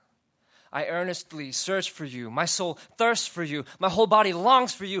I earnestly search for you. My soul thirsts for you. My whole body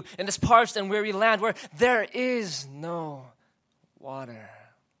longs for you in this parched and weary land where there is no water.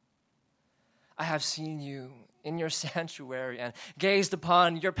 I have seen you in your sanctuary and gazed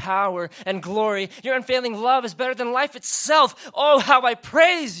upon your power and glory. Your unfailing love is better than life itself. Oh, how I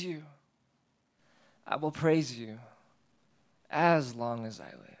praise you. I will praise you as long as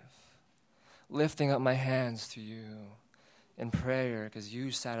I live, lifting up my hands to you in prayer because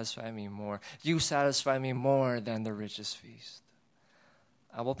you satisfy me more. You satisfy me more than the richest feast.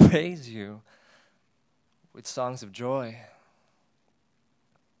 I will praise you with songs of joy.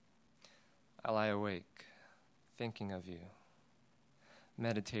 I lie awake thinking of you,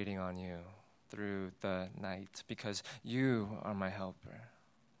 meditating on you through the night because you are my helper.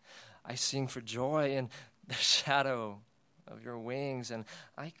 I sing for joy in the shadow of your wings, and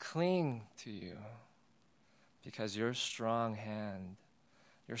I cling to you because your strong hand,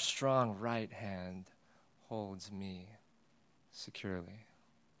 your strong right hand holds me securely.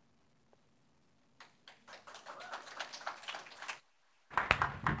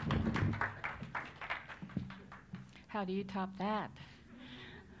 How do you top that?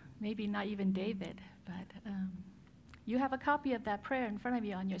 Maybe not even David, but you have a copy of that prayer in front of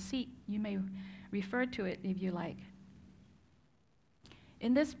you on your seat. You may refer to it if you like.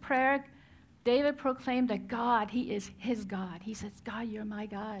 In this prayer, David proclaimed that God, he is his God. He says, God, you're my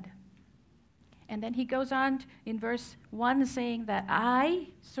God. And then he goes on in verse 1 saying that I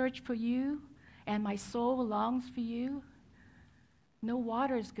search for you and my soul longs for you. No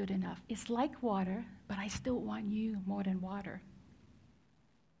water is good enough. It's like water, but I still want you more than water.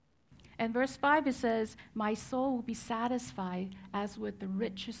 And verse 5, it says, my soul will be satisfied as with the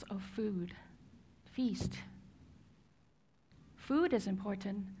riches of food. Feast. Food is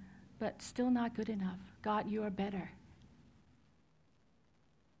important, but still not good enough. God, you are better.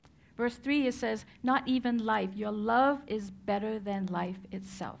 Verse 3, it says, not even life. Your love is better than life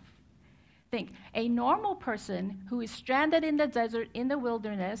itself. Think, a normal person who is stranded in the desert, in the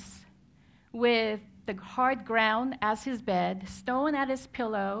wilderness, with the hard ground as his bed, stone as his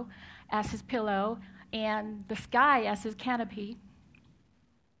pillow, and the sky as his canopy,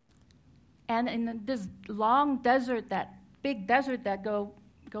 and in this long desert, that big desert that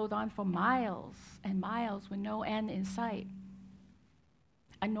goes on for miles and miles with no end in sight.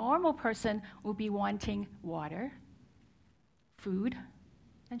 A normal person will be wanting water, food,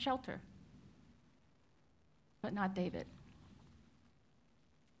 and shelter. But not David.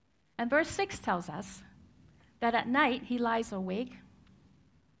 And verse 6 tells us that at night he lies awake,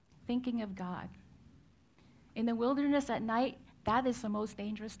 thinking of God. In the wilderness at night, that is the most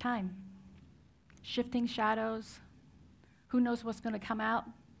dangerous time. Shifting shadows, who knows what's going to come out?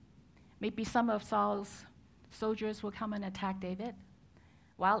 Maybe some of Saul's soldiers will come and attack David.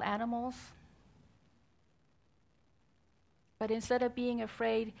 Wild animals. But instead of being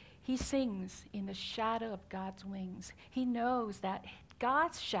afraid, he sings in the shadow of God's wings. He knows that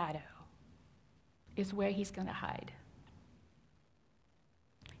God's shadow is where he's going to hide.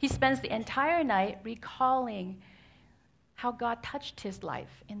 He spends the entire night recalling how God touched his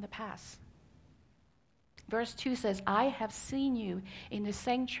life in the past. Verse 2 says, I have seen you in the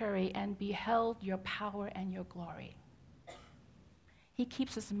sanctuary and beheld your power and your glory. He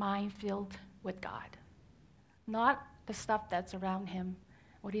keeps his mind filled with God, not the stuff that's around him,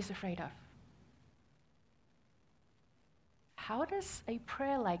 what he's afraid of. How does a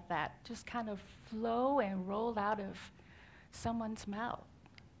prayer like that just kind of flow and roll out of someone's mouth?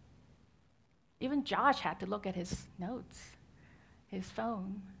 Even Josh had to look at his notes, his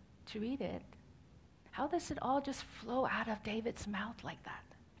phone, to read it. How does it all just flow out of David's mouth like that?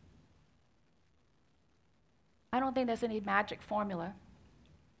 I don't think there's any magic formula.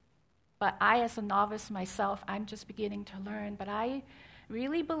 But I, as a novice myself, I'm just beginning to learn. But I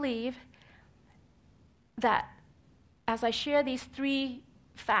really believe that as I share these 3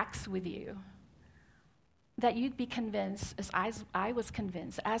 facts with you, that you'd be convinced, as I was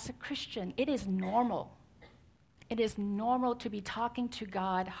convinced, as a Christian, it is normal. It is normal to be talking to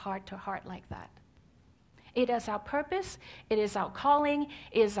God heart to heart like that. It is our purpose, it is our calling,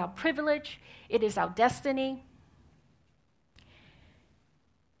 it is our privilege, it is our destiny.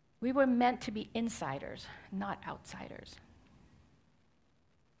 We were meant to be insiders, not outsiders.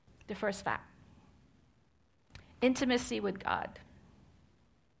 The first fact, intimacy with God.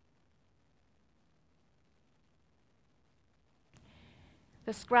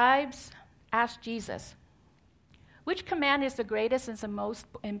 The scribes asked Jesus, which command is the greatest and the most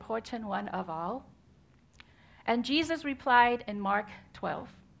important one of all? And Jesus replied in Mark 12,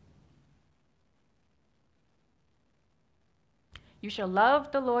 You shall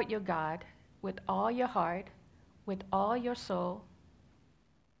love the Lord your God with all your heart, with all your soul,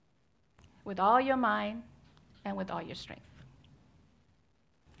 with all your mind, and with all your strength.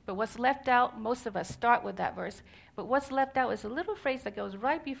 But what's left out, most of us start with that verse, but what's left out is a little phrase that goes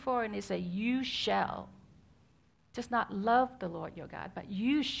right before, and it says, you shall. Just not love the Lord your God, but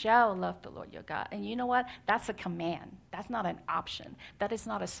you shall love the Lord your God. And you know what? That's a command. That's not an option. That is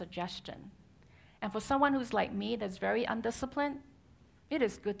not a suggestion. And for someone who's like me, that's very undisciplined, it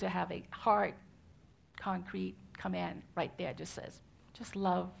is good to have a hard, concrete command right there. It just says, just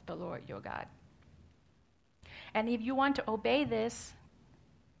love the Lord your God. And if you want to obey this,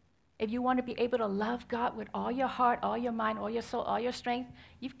 if you want to be able to love God with all your heart, all your mind, all your soul, all your strength,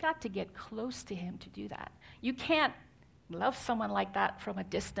 you've got to get close to him to do that. You can't love someone like that from a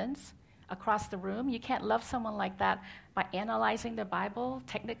distance across the room. You can't love someone like that by analyzing the Bible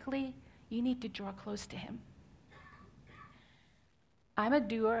technically. You need to draw close to him. I'm a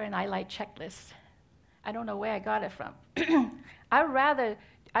doer and I like checklists. I don't know where I got it from. I'd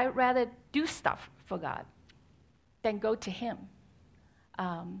rather do stuff for God than go to him.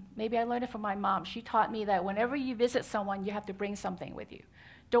 Maybe I learned it from my mom. She taught me that whenever you visit someone, you have to bring something with you.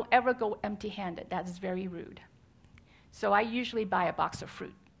 Don't ever go empty-handed. That's very rude. So I usually buy a box of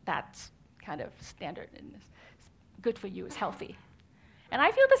fruit. That's kind of standard and good for you. It's healthy. And I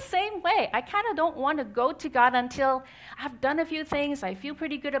feel the same way. I kind of don't want to go to God until I've done a few things, I feel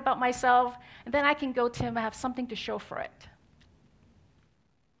pretty good about myself, and then I can go to him and have something to show for it.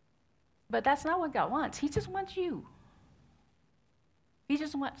 But that's not what God wants. He just wants you. He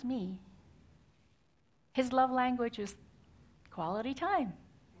just wants me. His love language is quality time.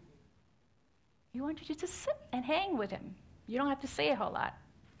 He wants you to just sit and hang with him. You don't have to say a whole lot.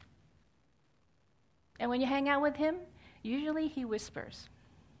 And when you hang out with him, usually he whispers.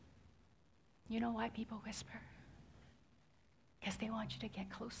 You know why people whisper? Because they want you to get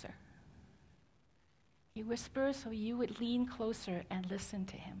closer. He whispers so you would lean closer and listen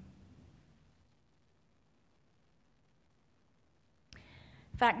to him.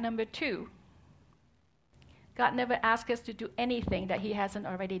 Fact number 2, God never asks us to do anything that he hasn't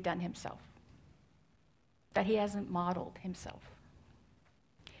already done himself, that he hasn't modeled himself.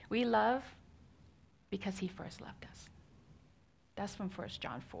 We love because he first loved us. That's from 1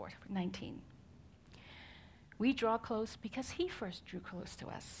 John 4:19. We draw close because he first drew close to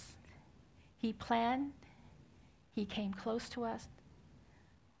us. He planned, he came close to us,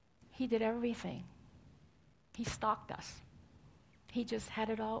 he did everything. He stalked us. He just had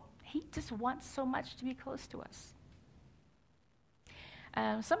it all. He just wants so much to be close to us.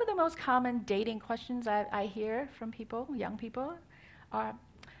 Some of the most common dating questions I hear from people, young people, are,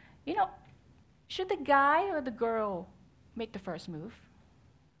 should the guy or the girl make the first move?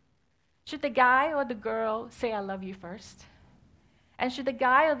 Should the guy or the girl say, I love you first? And should the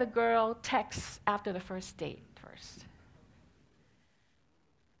guy or the girl text after the first date first?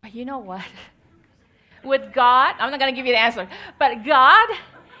 But you know what? With God, I'm not going to give you the answer, but God,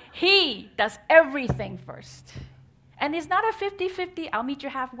 he does everything first. And it's not a 50-50, I'll meet you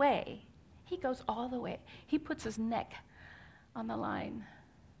halfway. He goes all the way. He puts his neck on the line.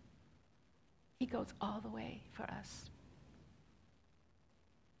 He goes all the way for us.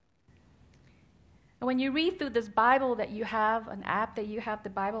 And when you read through this Bible that you have, an app that you have, the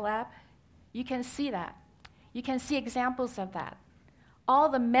Bible app, you can see that. You can see examples of that. All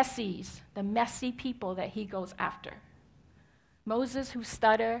the messy people that he goes after. Moses, who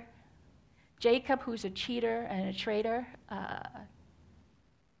stuttered. Jacob, who's a cheater and a traitor.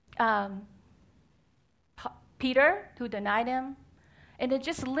 Peter, who denied him. And it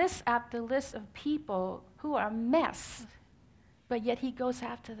just lists after list of people who are a mess. But yet he goes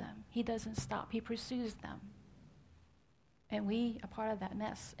after them. He doesn't stop. He pursues them. And we are part of that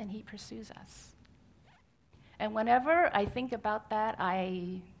mess, and he pursues us. And whenever I think about that,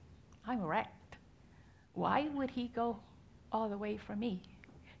 I'm wrecked. Why would he go all the way for me?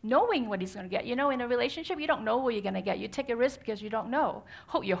 Knowing what he's going to get. In a relationship, you don't know what you're going to get. You take a risk because you don't know.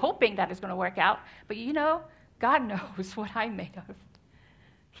 You're hoping that it's going to work out. But God knows what I'm made of.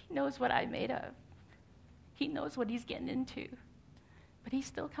 He knows what I'm made of. He knows what he's getting into. But he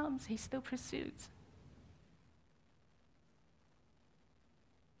still comes. He still pursues.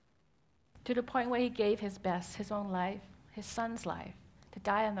 To the point where he gave his best, his own life, his son's life, to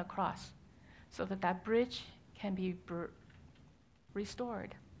die on the cross so that that bridge can be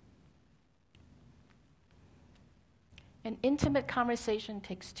restored. An intimate conversation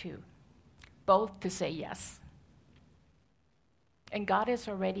takes two, both to say yes. And God has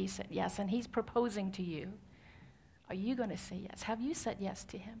already said yes, and he's proposing to you. Are you going to say yes? Have you said yes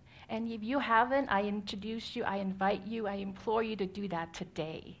to him? And if you haven't, I introduce you, I invite you, I implore you to do that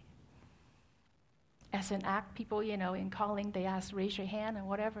today. As an act, people, in calling, they ask, raise your hand or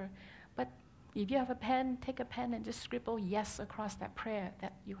whatever. But if you have a pen, take a pen and just scribble yes across that prayer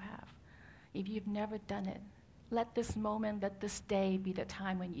that you have. If you've never done it, let this moment, let this day be the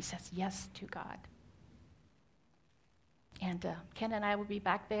time when you say yes to God. And Ken and I will be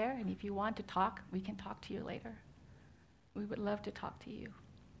back there, and if you want to talk, we can talk to you later. We would love to talk to you.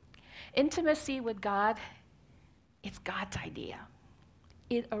 Intimacy with God, it's God's idea.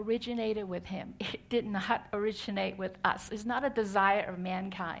 It originated with him. It did not originate with us. It's not a desire of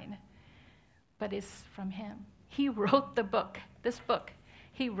mankind, but it's from him. He wrote the book, this book.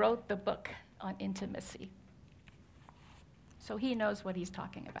 He wrote the book on intimacy. So he knows what he's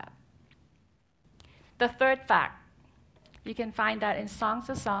talking about. The third fact, you can find that in Songs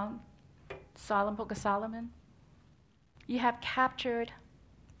of Solomon, Book of Solomon. You have captured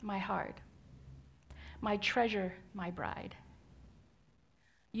my heart, my treasure, my bride.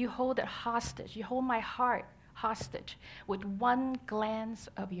 You hold it hostage. You hold my heart hostage with one glance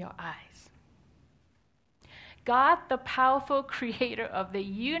of your eyes. God, the powerful creator of the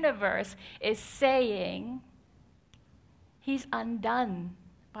universe, is saying he's undone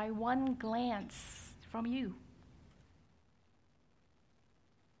by one glance from you.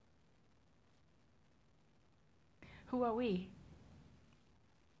 Who are we?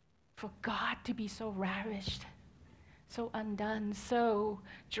 For God to be so ravished, so undone, so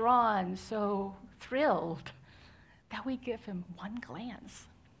drawn, so thrilled that we give him one glance.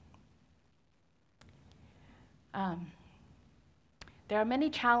 There are many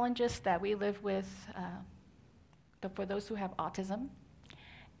challenges that we live with for those who have autism,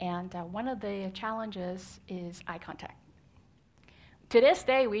 and one of the challenges is eye contact. To this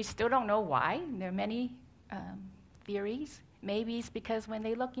day, we still don't know why. There are many theories. Maybe it's because when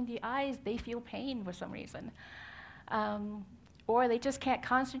they look in the eyes, they feel pain for some reason. Or they just can't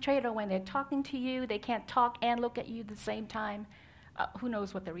concentrate, or when they're talking to you, they can't talk and look at you at the same time. Who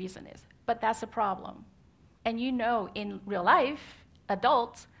knows what the reason is? But that's a problem. And in real life,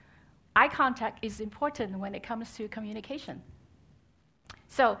 adults, eye contact is important when it comes to communication.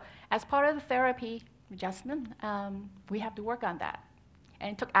 So as part of the therapy adjustment, we have to work on that.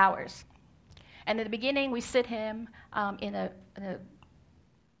 And it took hours. And in the beginning, we sit him in a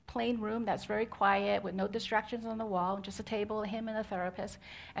plain room that's very quiet with no distractions on the wall, just a table, him and a therapist.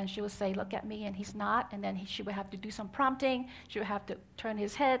 And she would say, look at me, and he's not. And then she would have to do some prompting. She would have to turn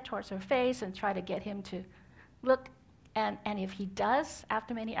his head towards her face and try to get him to look. And if he does,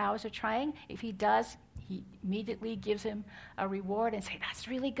 after many hours of trying, if he does, he immediately gives him a reward and say, that's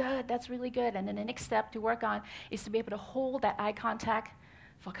really good, that's really good. And then the next step to work on is to be able to hold that eye contact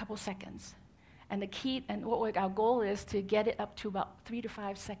for a couple seconds. And the key, and what our goal is to get it up to about 3 to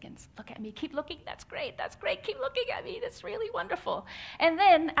 5 seconds. Look at me, keep looking, that's great, keep looking at me, that's really wonderful. And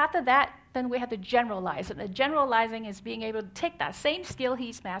then after that, then we have to generalize. And the generalizing is being able to take that same skill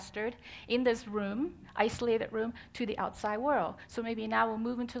he's mastered in this room, isolated room, to the outside world. So maybe now we'll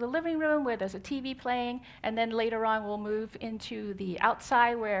move into the living room where there's a TV playing, and then later on we'll move into the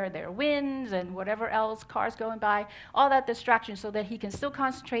outside where there are winds and whatever else, cars going by, all that distraction, so that he can still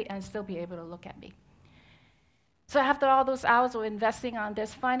concentrate and still be able to look at me. So after all those hours of investing on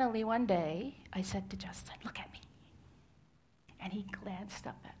this, finally one day, I said to Justin, look at me. And he glanced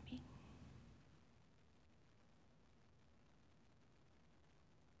up at me.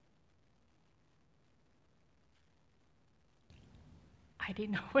 I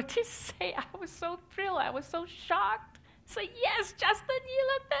didn't know what to say. I was so thrilled. I was so shocked. So yes, Justin, you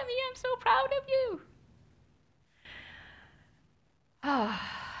looked at me. I'm so proud of you.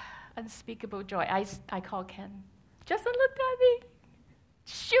 Unspeakable joy. I called Ken. Justin looked at me.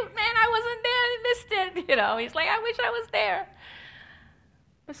 Shoot, man, I wasn't there. I missed it. He's like, I wish I was there.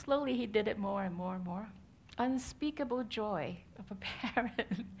 But slowly he did it more and more and more. Unspeakable joy of a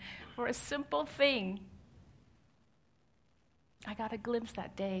parent for a simple thing. I got a glimpse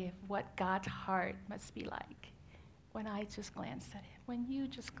that day of what God's heart must be like when I just glanced at him, when you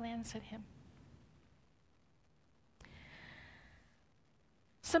just glance at him.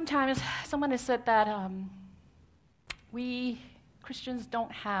 Sometimes someone has said that we Christians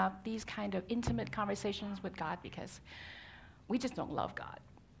don't have these kind of intimate conversations with God because we just don't love God.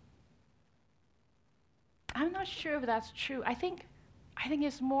 I'm not sure if that's true. I think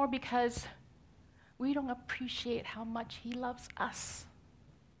it's more because we don't appreciate how much he loves us.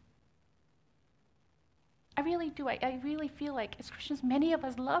 I really do. I really feel like as Christians, many of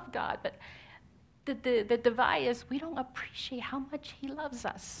us love God, but the divide is we don't appreciate how much he loves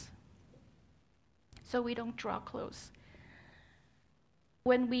us. so we don't draw close.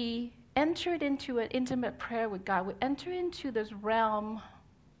 When we entered into an intimate prayer with God, we enter into this realm,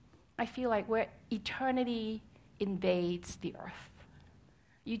 I feel like, where eternity invades the earth.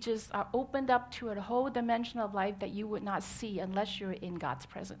 You just are opened up to a whole dimension of life that you would not see unless you're in God's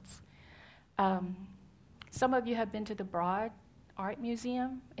presence. Some of you have been to the Broad Art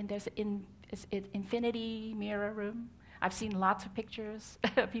Museum, and there's an infinity mirror room. I've seen lots of pictures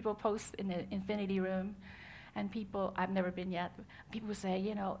people post in the infinity room. And people, I've never been yet, people say,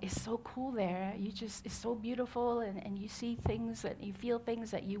 you know, it's so cool there. It's so beautiful, and you see things, and you feel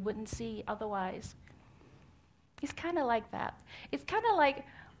things that you wouldn't see otherwise. It's kind of like that. It's kind of like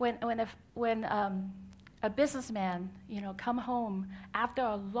when a businessman, you know, come home after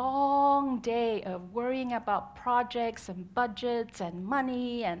a long day of worrying about projects and budgets and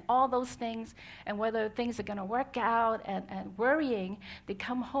money and all those things, and whether things are going to work out, and worrying. They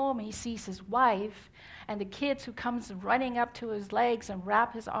come home and he sees his wife and the kids who comes running up to his legs and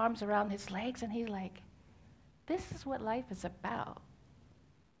wrap his arms around his legs, and he's like, this is what life is about.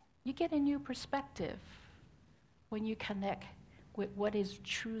 You get a new perspective when you connect with what is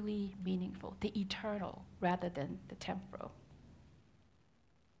truly meaningful, the eternal rather than the temporal.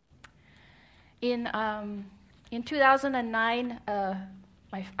 In 2009,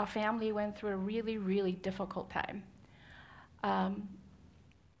 our family went through a really, really difficult time,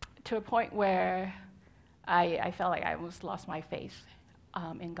 to a point where I felt like I almost lost my faith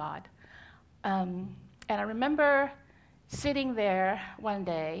in God. And I remember sitting there one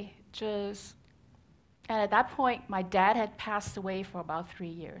day, and at that point, my dad had passed away for about 3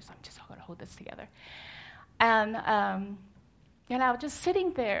 years. I'm just going to hold this together. And I was just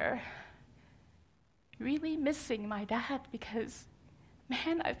sitting there, really missing my dad, because,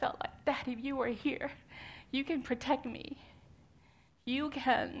 man, I felt like, Dad, if you were here, you can protect me. You'll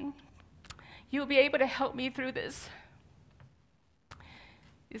be able to help me through this.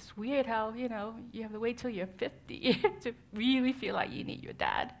 It's weird how, you know, you have to wait till you're 50 to really feel like you need your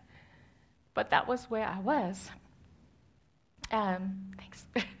dad. But that was where I was. Thanks.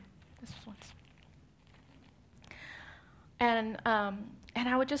 This one. And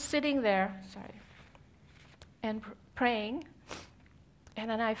I was just sitting there, and praying. And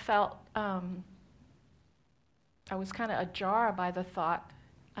then I felt I was kind of ajar by the thought,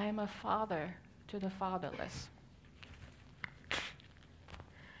 I am a father to the fatherless.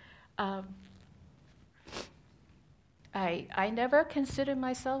 I never considered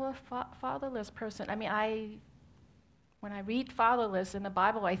myself a fatherless person. I mean, when I read fatherless in the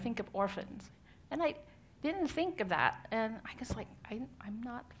Bible, I think of orphans. And I didn't think of that. And I guess, like, I'm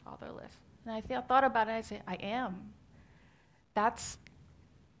not fatherless. And I thought about it, and I said, I am. I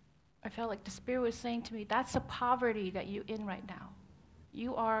felt like the Spirit was saying to me, that's the poverty that you're in right now.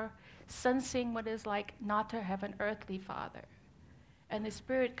 You are sensing what it's like not to have an earthly father. And the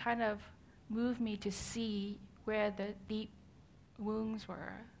Spirit kind of moved me to see where the deep wounds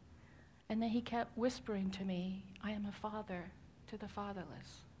were. And then he kept whispering to me, I am a father to the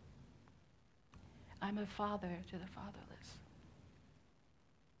fatherless. I'm a father to the fatherless.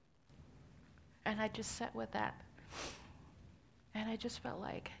 And I just sat with that. And I just felt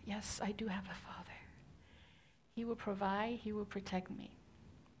like, yes, I do have a father. He will provide, he will protect me.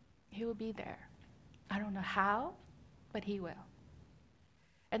 He will be there. I don't know how, but he will.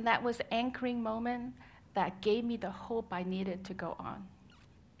 And that was the anchoring moment that gave me the hope I needed to go on.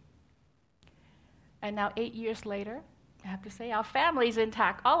 And now 8 years later, I have to say, our family's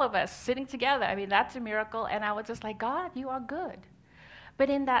intact, all of us sitting together. I mean, that's a miracle. And I was just like, God, you are good. But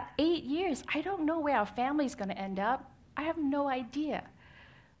in that 8 years, I don't know where our family's going to end up. I have no idea.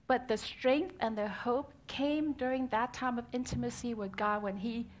 But the strength and the hope came during that time of intimacy with God when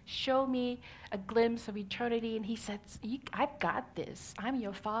he showed me a glimpse of eternity, and he said, I've got this. I'm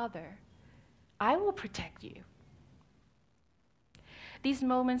your father. I will protect you. These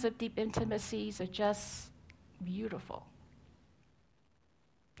moments of deep intimacies are just beautiful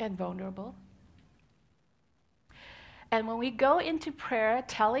and vulnerable. And when we go into prayer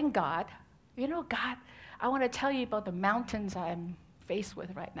telling God, you know, God, I want to tell you about the mountains I'm faced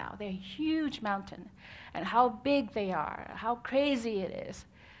with right now. They're a huge mountain, and how big they are, how crazy it is.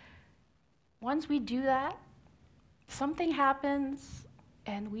 Once we do that, something happens,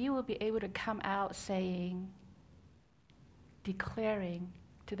 and we will be able to come out saying, declaring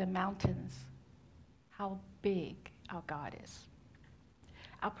to the mountains how big our God is.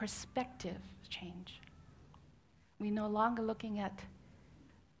 Our perspective change. We're no longer looking at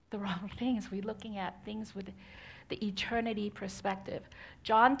the wrong things. We're looking at things with the eternity perspective.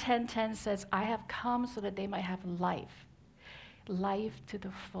 John 10:10 says, I have come so that they might have life to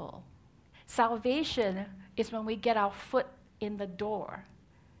the full. Salvation is when we get our foot in the door.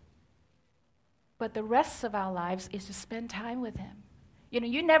 But the rest of our lives is to spend time with Him.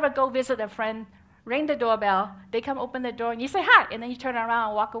 You never go visit a friend, ring the doorbell, they come open the door, and you say hi, and then you turn around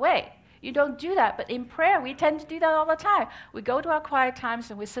and walk away. You don't do that. But in prayer, we tend to do that all the time. We go to our quiet times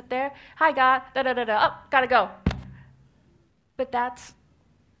and we sit there, hi God, da-da-da-da, up, gotta go. But that's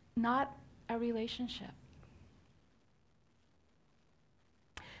not a relationship.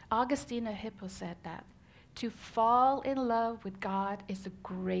 Augustine of Hippo said that to fall in love with God is the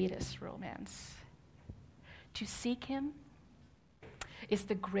greatest romance. To seek Him is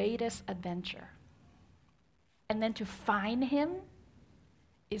the greatest adventure. And then to find Him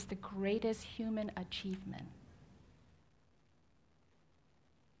is the greatest human achievement.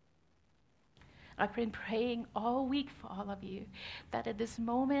 I've been praying all week for all of you that at this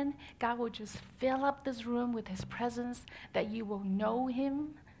moment, God will just fill up this room with His presence, that you will know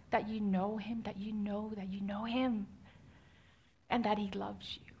Him, that you know Him, that you know Him, and that He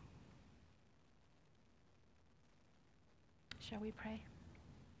loves you. Shall we pray?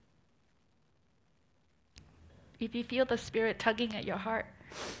 If you feel the Spirit tugging at your heart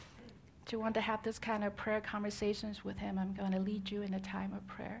to want to have this kind of prayer conversations with Him, I'm going to lead you in a time of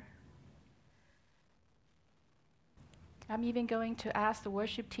prayer. I'm even going to ask the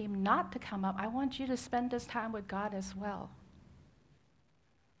worship team not to come up. I want you to spend this time with God as well.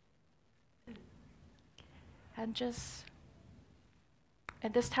 And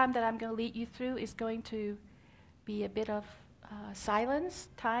this time that I'm going to lead you through is going to be a bit of silence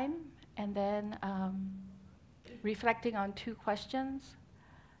time, and then reflecting on 2 questions,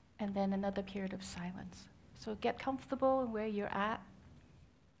 and then another period of silence. So get comfortable where you're at,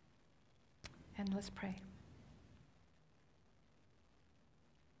 and let's pray.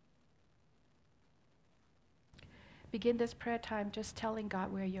 Begin this prayer time just telling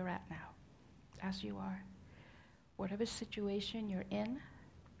God where you're at now, as you are. Whatever situation you're in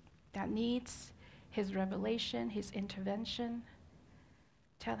that needs His revelation, His intervention,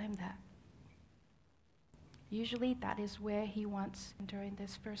 tell Him that. Usually that is where He wants during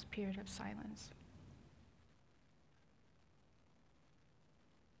this first period of silence.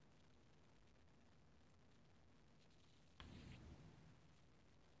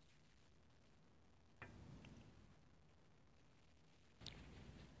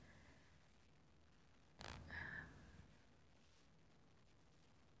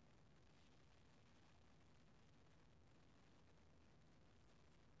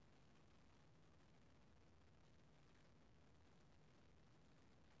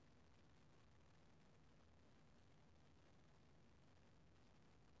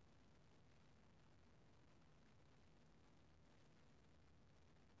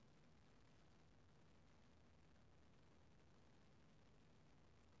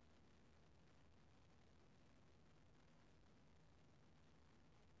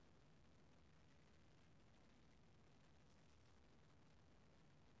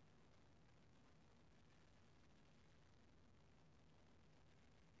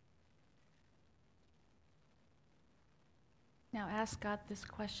 Now ask God this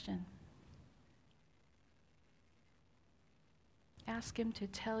question. Ask Him to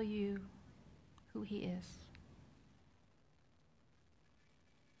tell you who He is.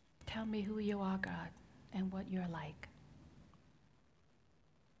 Tell me who you are, God, and what you're like.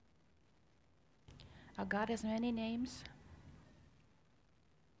 Our God has many names.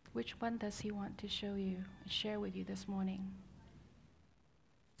 Which one does He want to show you and share with you this morning?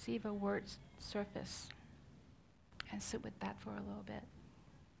 See if a word surface. And sit with that for a little bit.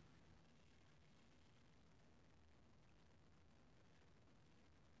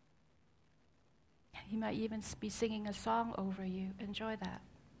 He might even be singing a song over you. Enjoy that.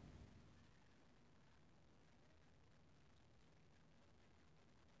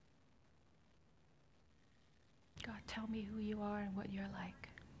 God, tell me who you are and what you're like.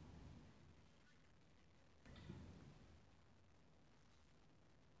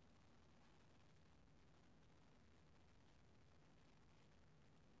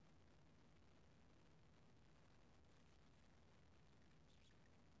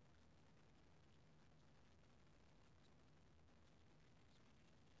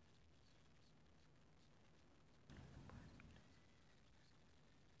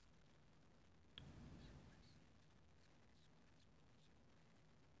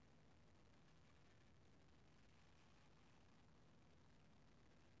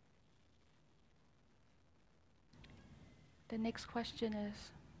 The next question is,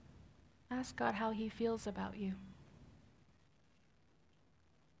 ask God how He feels about you.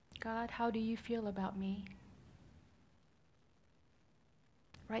 God, how do you feel about me?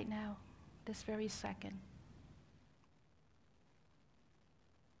 Right now, this very second.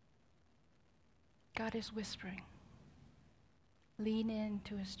 God is whispering. Lean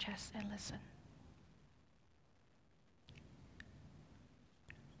into his chest and listen.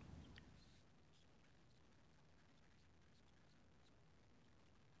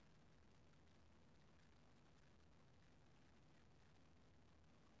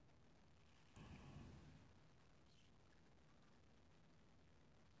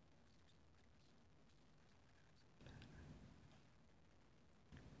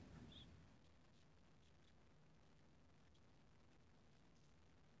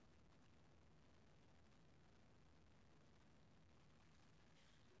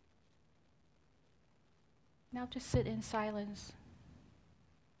 Now just sit in silence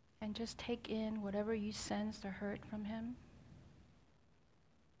and just take in whatever you sensed or heard from him.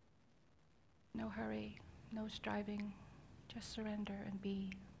 No hurry, no striving, just surrender and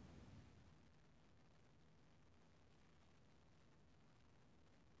be.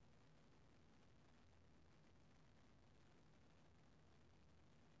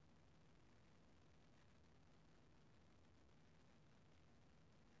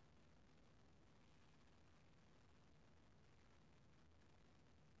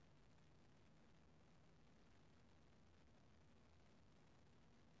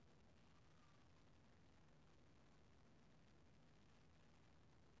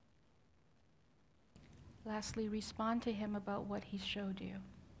 Lastly, respond to him about what he showed you.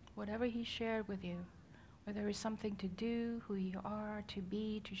 Whatever he shared with you, whether it's something to do, who you are, to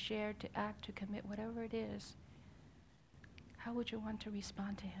be, to share, to act, to commit, whatever it is, how would you want to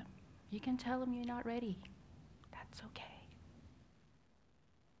respond to him? You can tell him you're not ready. That's okay.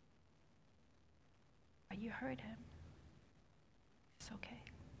 But you heard him. It's okay.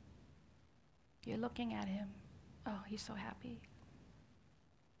 You're looking at him. Oh, he's so happy.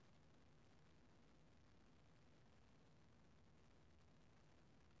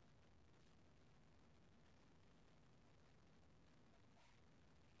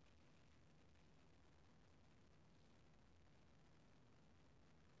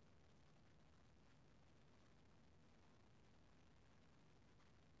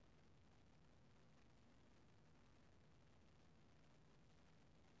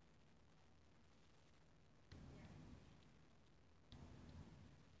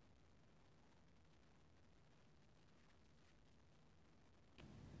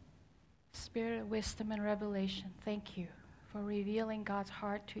 Spirit of wisdom and revelation, thank you for revealing God's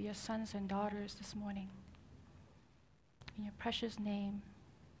heart to your sons and daughters this morning. In your precious name,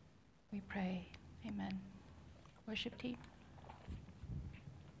 we pray. Amen. Worship team.